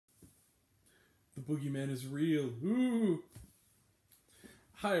The boogeyman is real. Ooh.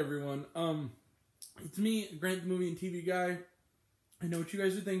 Hi everyone. It's me, Grant the Movie and TV Guy. I know what you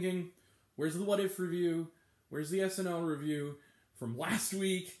guys are thinking. Where's the What If review? Where's the SNL review from last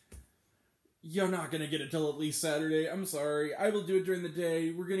week? You're not gonna get it till at least Saturday. I'm sorry. I will do it during the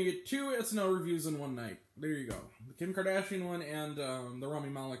day. We're gonna get 2 SNL reviews in one night. There you go. The Kim Kardashian one and the Rami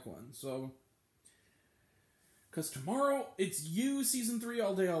Malek one. So, because tomorrow it's You season 3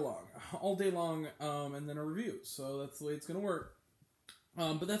 all day long, and then a review. So that's the way it's gonna work.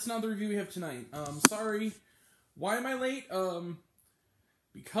 But that's not the review we have tonight. Sorry. Why am I late?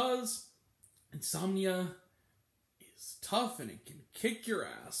 Because insomnia is tough and it can kick your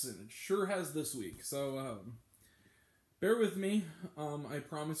ass, and it sure has this week. So, bear with me. I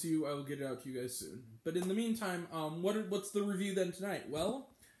promise you I will get it out to you guys soon. But in the meantime, what's the review then tonight? Well,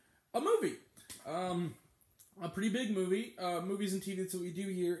 a movie. A pretty big movie. Movies and TV, that's what we do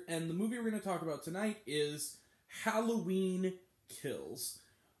here. And the movie we're going to talk about tonight is Halloween Kills.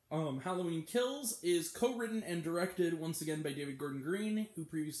 Halloween Kills is co-written and directed once again by David Gordon Green, who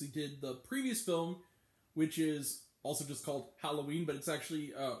previously did the previous film, which is also just called Halloween, but it's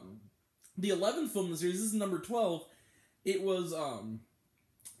actually the 11th film in the series. This is number 12. It was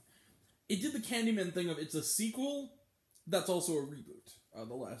it did the Candyman thing of it's a sequel that's also a reboot.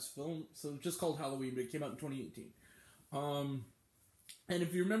 The last film, so it's just called Halloween, but it came out in 2018. And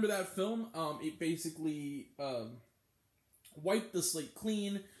if you remember that film, it basically wiped the slate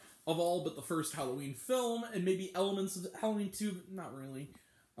clean of all but the first Halloween film, and maybe elements of Halloween 2, but not really.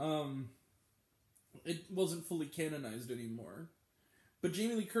 It wasn't fully canonized anymore. But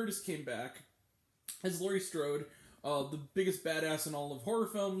Jamie Lee Curtis came back as Laurie Strode, the biggest badass in all of horror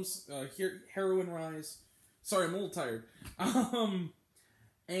films, heroine rise. Sorry, I'm a little tired.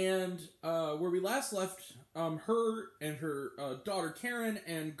 And where we last left, her and her daughter Karen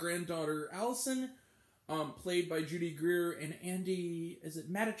and granddaughter Allison, played by Judy Greer and Andy, is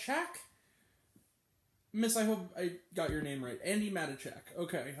it Matichak? Miss, I hope I got your name right. Andy Matichak.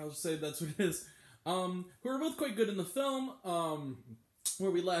 Okay, I'll just say that's what it is. Who are both quite good in the film,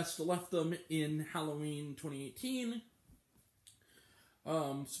 where we last left them in Halloween 2018.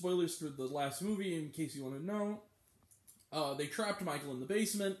 Spoilers for the last movie, in case you want to know. They trapped Michael in the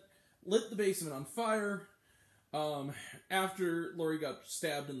basement, lit the basement on fire. After Laurie got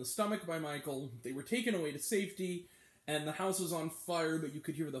stabbed in the stomach by Michael, they were taken away to safety, and the house was on fire, but you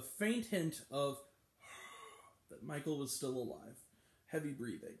could hear the faint hint of that Michael was still alive. Heavy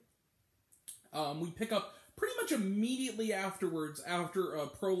breathing. We pick up pretty much immediately afterwards, after a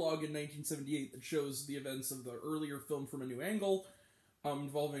prologue in 1978 that shows the events of the earlier film from a new angle,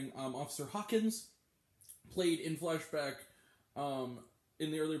 involving Officer Hawkins, played in flashback in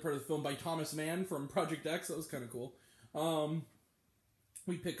the earlier part of the film by Thomas Mann from Project X. That was kind of cool.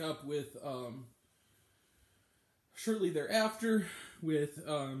 We pick up with shortly thereafter with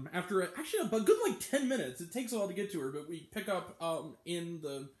after actually a good like 10 minutes. It takes a while to get to her, but we pick up in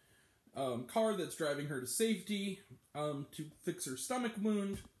the car that's driving her to safety to fix her stomach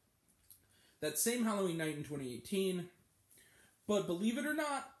wound. That same Halloween night in 2018. But believe it or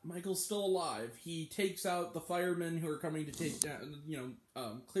not, Michael's still alive. He takes out the firemen who are coming to take down,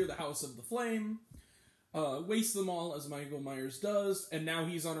 clear the house of the flame, wastes them all as Michael Myers does, and now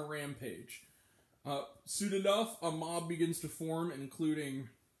he's on a rampage. Soon enough, a mob begins to form, including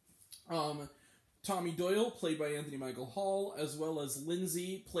Tommy Doyle, played by Anthony Michael Hall, as well as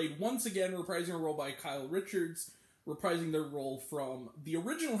Lindsay, played once again, reprising a role by Kyle Richards, reprising their role from the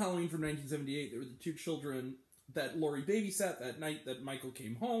original Halloween from 1978. They were the 2 children that Laurie babysat that night that Michael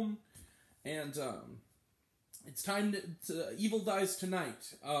came home, and it's time to evil dies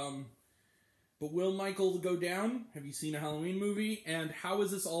tonight. But will Michael go down? Have you seen a Halloween movie? And how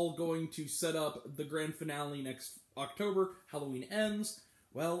is this all going to set up the grand finale next October? Halloween Ends.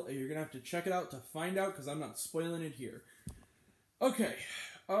 Well, you're gonna have to check it out to find out, because I'm not spoiling it here. Okay,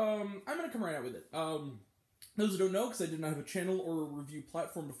 I'm gonna come right out with it. Those who don't know, because I did not have a channel or a review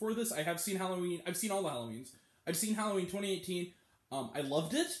platform before this, I have seen Halloween. I've seen all the Halloweens. I've seen Halloween 2018. I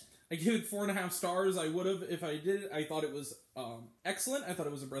loved it. I gave it 4.5 stars. I would have if I did it. I thought it was excellent. I thought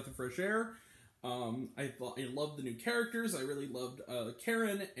it was a breath of fresh air. I loved the new characters. I really loved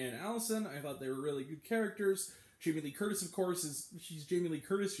Karen and Allison. I thought they were really good characters. Jamie Lee Curtis, of course, she's Jamie Lee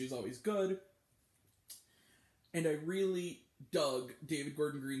Curtis. She's always good. And I really dug David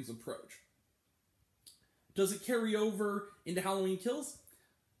Gordon Green's approach. Does it carry over into Halloween Kills?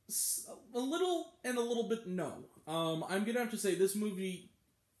 A little and a little bit no. I'm gonna have to say this movie,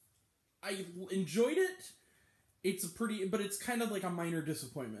 I enjoyed it. But it's kind of like a minor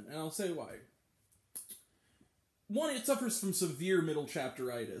disappointment, and I'll say why. one, it suffers from severe middle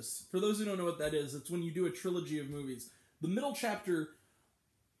chapteritis. For those who don't know what that is, it's when you do a trilogy of movies. The middle chapter,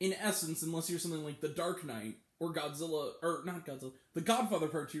 in essence, unless you're something like The Dark Knight, or Godzilla, or not Godzilla, The Godfather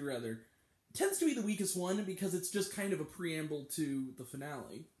Part 2, rather, tends to be the weakest one because it's just kind of a preamble to the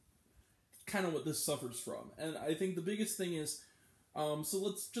finale. Kind of what this suffers from. And I think the biggest thing is, I'm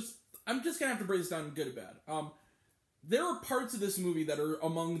just gonna have to break this down good and bad. There are parts of this movie that are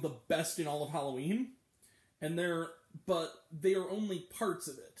among the best in all of Halloween, but they are only parts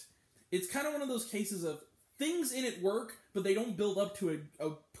of it. It's kind of one of those cases of things in it work, but they don't build up to a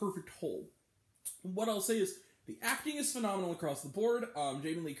perfect whole. What I'll say is, the acting is phenomenal across the board.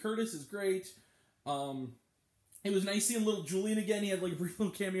 Jamie Lee Curtis is great. It was nice seeing little Julian again. He had like a brief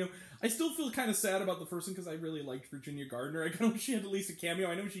little cameo. I still feel kind of sad about the first one because I really liked Virginia Gardner. I kind of wish she had at least a cameo.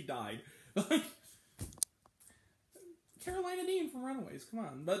 I know she died. Carolina Dean from Runaways, come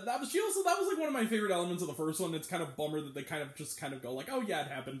on. But that was like one of my favorite elements of the first one. It's kind of bummer that they kind of go like, oh yeah, it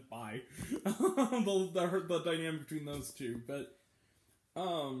happened, bye. the dynamic between those two. But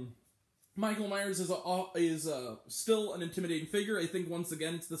Michael Myers is still an intimidating figure. I think once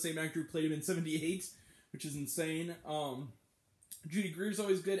again it's the same actor who played him in 78, which is insane. Judy Greer's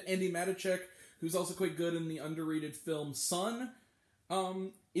always good. Andy Matichek, who's also quite good in the underrated film Son,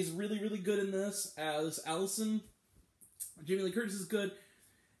 is really, really good in this as Allison. Jamie Lee Curtis is good.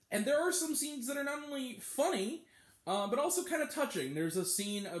 And there are some scenes that are not only funny, but also kind of touching. There's a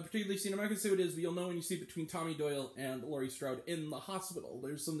scene, a particular scene, I'm not going to say what it is, but you'll know when you see it, between Tommy Doyle and Laurie Strode in the hospital.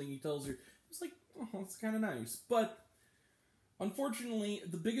 There's something he tells her. It's like, oh, it's kind of nice. But unfortunately,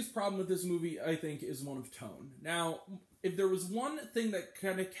 the biggest problem with this movie, I think, is one of tone. Now, if there was one thing that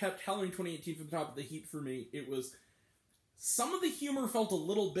kind of kept Halloween 2018 from the top of the heap for me, it was some of the humor felt a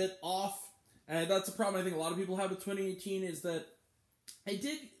little bit off. And that's a problem I think a lot of people have with 2018, is that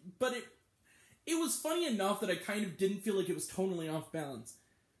it was funny enough that I kind of didn't feel like it was tonally off balance.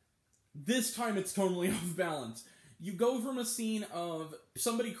 This time it's tonally off balance. You go from a scene of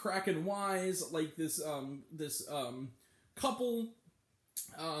somebody cracking wise, like this couple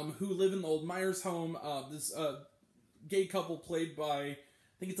who live in the old Myers home, this gay couple played by, I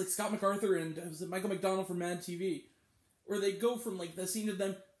think it's like Scott MacArthur and was it Michael McDonald from Mad TV, where they go from like the scene of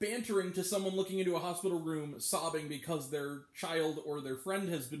them bantering to someone looking into a hospital room sobbing because their child or their friend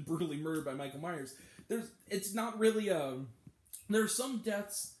has been brutally murdered by Michael Myers. It's not really there's some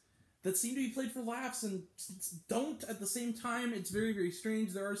deaths that seem to be played for laughs and don't at the same time. It's very, very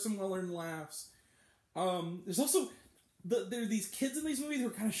strange. There are some well-earned laughs. There's also there are these kids in these movies who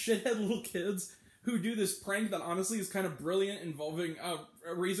are kind of shithead little kids who do this prank that honestly is kind of brilliant, involving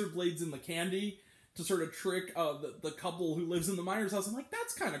razor blades in the candy to sort of trick the couple who lives in the Myers house. I'm like,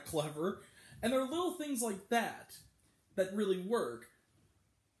 that's kind of clever. And there are little things like that that really work.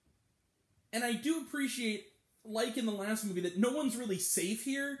 And I do appreciate, like in the last movie, that no one's really safe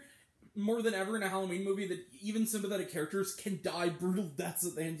here, more than ever in a Halloween movie, that even sympathetic characters can die brutal deaths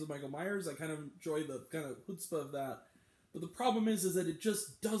at the hands of Michael Myers. I kind of enjoy the kind of chutzpah of that. But the problem is that it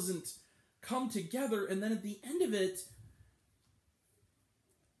just doesn't come together, and then at the end of it,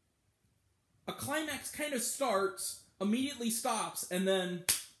 a climax kind of starts, immediately stops, and then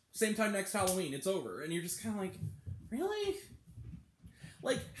same time next Halloween, it's over. And you're just kind of like, really?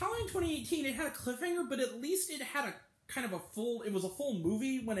 Like, Halloween 2018, it had a cliffhanger, but at least it had a kind of it was a full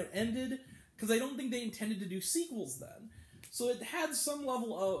movie when it ended, because I don't think they intended to do sequels then. So it had some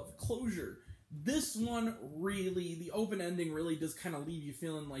level of closure. This one really, the open ending really does kind of leave you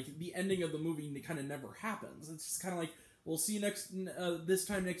feeling like the ending of the movie kind of never happens. It's just kind of like, we'll see you this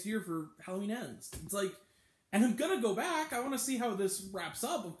time next year for Halloween Ends. It's like, and I'm gonna go back. I want to see how this wraps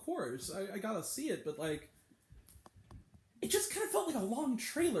up, of course. I gotta see it, but like, it just kind of felt like a long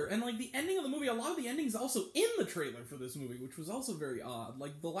trailer. And like the ending of the movie, a lot of the ending's also in the trailer for this movie, which was also very odd.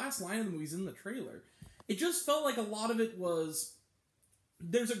 Like the last line of the movie's in the trailer. It just felt like a lot of it was,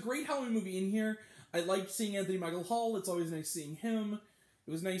 there's a great Halloween movie in here. I liked seeing Anthony Michael Hall. It's always nice seeing him.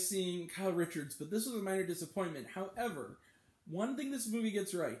 It was nice seeing Kyle Richards, but this was a minor disappointment. However, one thing this movie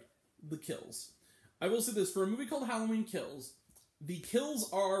gets right, the kills. I will say this, for a movie called Halloween Kills, the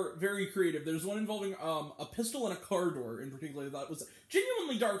kills are very creative. There's one involving a pistol and a car door in particular that was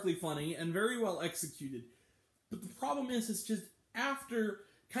genuinely darkly funny and very well executed. But the problem is, it's just after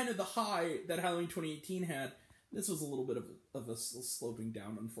kind of the high that Halloween 2018 had, this was a little bit of a sloping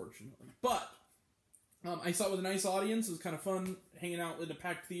down, unfortunately. But I saw it with a nice audience. It was kind of fun hanging out in a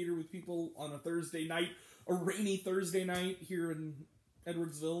packed theater with people on a Thursday night, a rainy Thursday night here in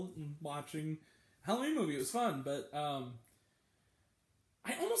Edwardsville, and watching a Halloween movie. It was fun, but I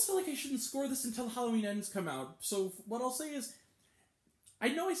almost feel like I shouldn't score this until Halloween Ends come out. So what I'll say is, I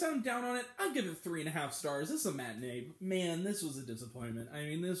know I sound down on it. I'll give it 3.5 stars. This is a matinee. Man, this was a disappointment. I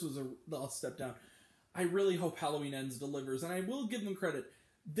mean, this was a step down. I really hope Halloween Ends delivers, and I will give them credit.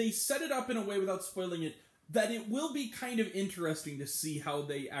 They set it up in a way, without spoiling it, that it will be kind of interesting to see how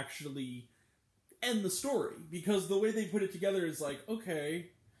they actually end the story. Because the way they put it together is like, okay,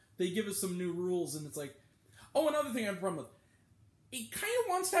 they give us some new rules, and it's like... Oh, another thing I have a problem with. It kind of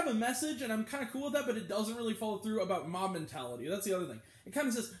wants to have a message, and I'm kind of cool with that, but it doesn't really follow through about mob mentality. That's the other thing. It kind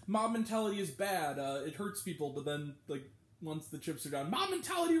of says, mob mentality is bad, it hurts people, but then, like, once the chips are down, mob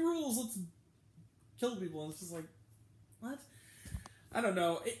mentality rules, let's kill people, and it's just like, what? I don't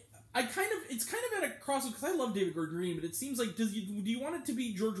know. It's kind of at a crossroads, because I love David Gordon Green, but it seems like, do you want it to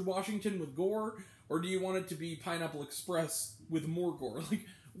be George Washington with gore, or do you want it to be Pineapple Express with more gore? Like,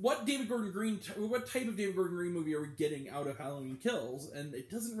 what type of David Gordon Green movie are we getting out of Halloween Kills? And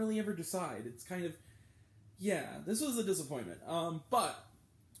it doesn't really ever decide. It's kind of, yeah, this was a disappointment. But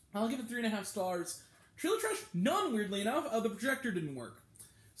I'll give it 3.5 stars. Trailer trash? None, weirdly enough. The projector didn't work.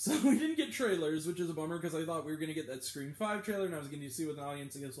 So we didn't get trailers, which is a bummer, because I thought we were going to get that Scream 5 trailer, and I was going to see with an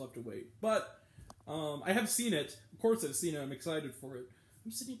audience. I guess we'll have to wait. But I have seen it. Of course I've seen it. I'm excited for it.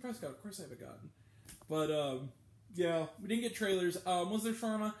 I'm Sidney Prescott. Of course I haven't gotten. But, yeah, we didn't get trailers. Was there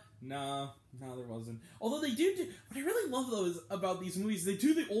shawarma? Nah, there wasn't. Although they do, what I really love, though, is about these movies, they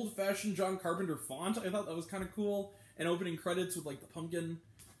do the old-fashioned John Carpenter font. I thought that was kind of cool. And opening credits with, like, the pumpkin.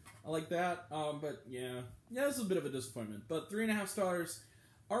 I like that. But, yeah, this is a bit of a disappointment. But 3.5 stars.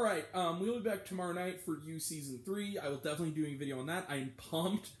 Alright, we'll be back tomorrow night for You Season 3. I will definitely be doing a video on that. I am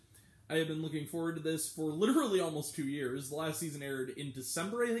pumped. I have been looking forward to this for literally almost 2 years. The last season aired in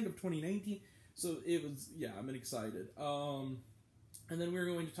December, I think, of 2019. So it was, yeah, I'm excited. And then we're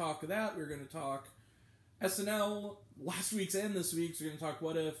going to talk that. We're going to talk SNL, last week's and this week's. We're going to talk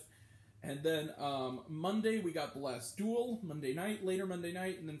What If. And then Monday, we got The Last Duel, later Monday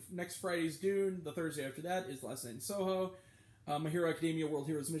night. And then next Friday's Dune. The Thursday after that is Last Night in Soho. My Hero Academia World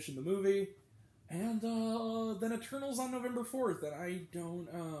Heroes Mission, the movie. And then Eternals on November 4th. And I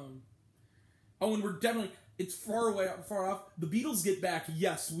don't... Oh, and we're definitely... It's far off. The Beatles Get Back,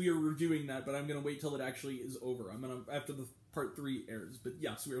 yes, we are reviewing that, but I'm going to wait till it actually is over. After the part 3 airs. But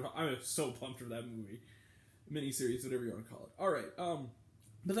yes, I'm so pumped for that movie. Miniseries, whatever you want to call it. Alright,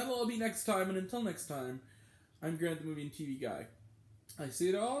 but that will all be next time, and until next time, I'm Grant, the movie and TV guy. I see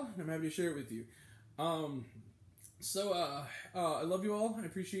it all, and I'm happy to share it with you. I love you all. I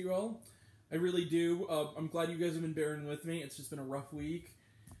appreciate you all. I really do. I'm glad you guys have been bearing with me. It's just been a rough week.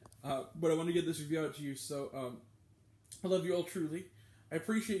 But I want to get this review out to you, so, I love you all truly. I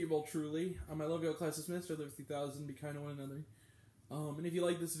appreciate you all truly. I love you all, class dismissed. I live 3,000. Be kind to one another. And if you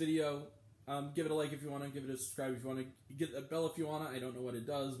like this video, give it a like if you want to. Give it a subscribe if you want to. Get a bell if you want to. I don't know what it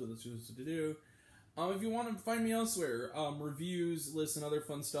does, but that's just what to do. If you want to find me elsewhere, reviews, lists, and other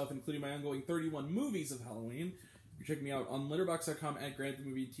fun stuff, including my ongoing 31 movies of Halloween, you can check me out on Letterboxd.com at Grant the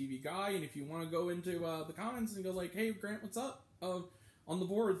Movie TV Guy. And if you want to go into the comments and go like, hey, Grant, what's up? On the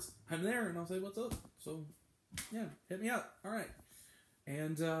boards, I'm there, and I'll say what's up. So, yeah, hit me up. All right.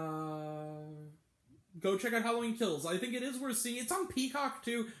 And go check out Halloween Kills. I think it is worth seeing. It's on Peacock,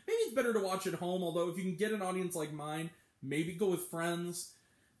 too. Maybe it's better to watch at home, although if you can get an audience like mine, maybe go with friends.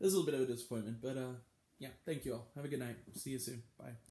 This is a little bit of a disappointment, but yeah, thank you all. Have a good night. See you soon. Bye.